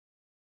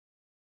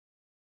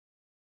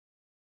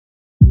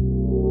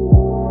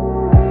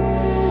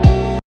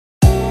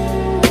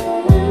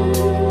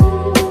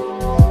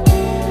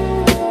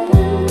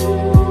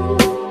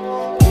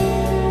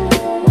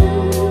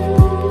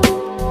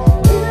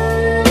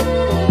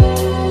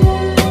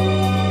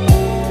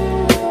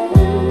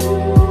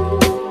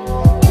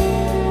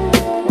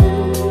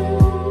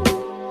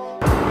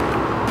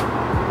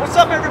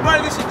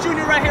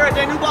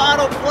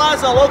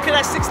located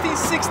at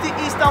 1660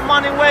 East El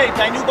Monte Way,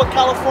 DINUBA,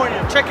 California.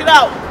 Check it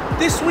out.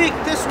 This week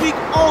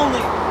only,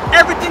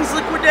 everything's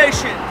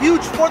liquidation.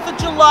 Huge 4th of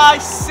July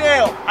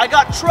sale. I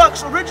got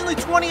trucks originally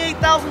 $28,000,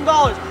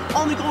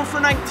 only going for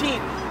 $19,000.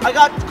 I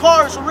got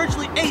cars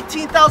originally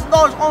 $18,000,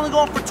 only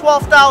going for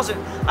 $12,000.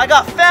 I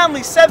got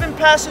family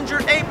 7-passenger,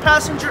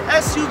 8-passenger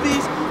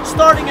SUVs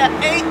starting at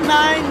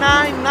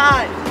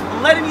 $8,999.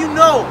 I'm letting you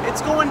know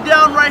it's going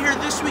down right here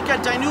this week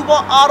at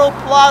DINUBA Auto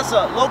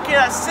Plaza,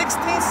 located at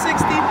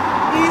 1660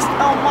 East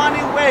El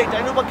Monte Way,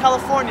 DINUBA,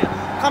 California.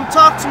 Come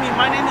talk to me.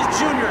 My name is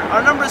Junior.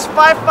 Our number is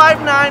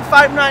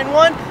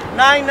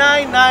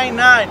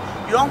 559-591-9999.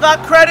 You don't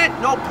got credit?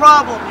 No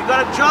problem. You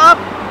got a job?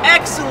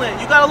 Excellent.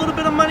 You got a little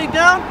bit of money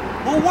down?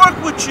 We'll work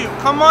with you.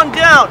 Come on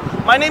down.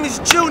 My name is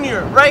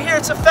Junior. Right here,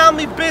 it's a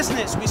family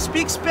business. We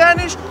speak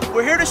Spanish.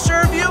 We're here to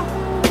serve you.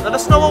 Let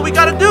us know what we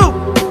got to do.